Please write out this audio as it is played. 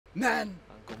Man!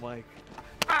 Uncle Mike.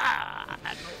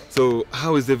 So,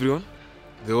 how is everyone?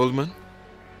 The old man?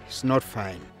 It's not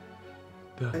fine.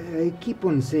 I keep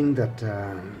on saying that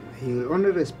he'll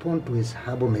only respond to his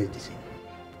herbal medicine.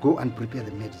 Go and prepare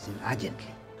the medicine urgently.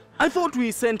 I thought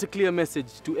we sent a clear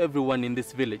message to everyone in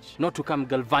this village not to come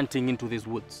galvanting into these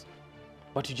woods.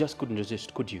 But you just couldn't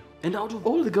resist, could you? And out of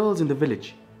all the girls in the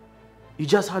village, you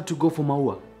just had to go for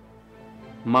Maua.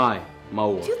 My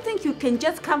Maua. Do you think you can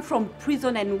just come from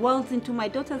prison and waltz into my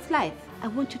daughter's life? I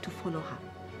want you to follow her.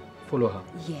 Follow her.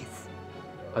 Yes.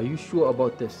 Are you sure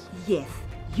about this? Yes.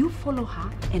 You follow her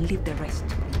and leave the rest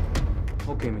to me.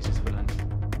 Okay, Mrs. Vellante.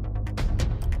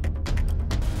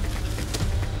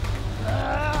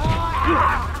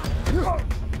 Ah!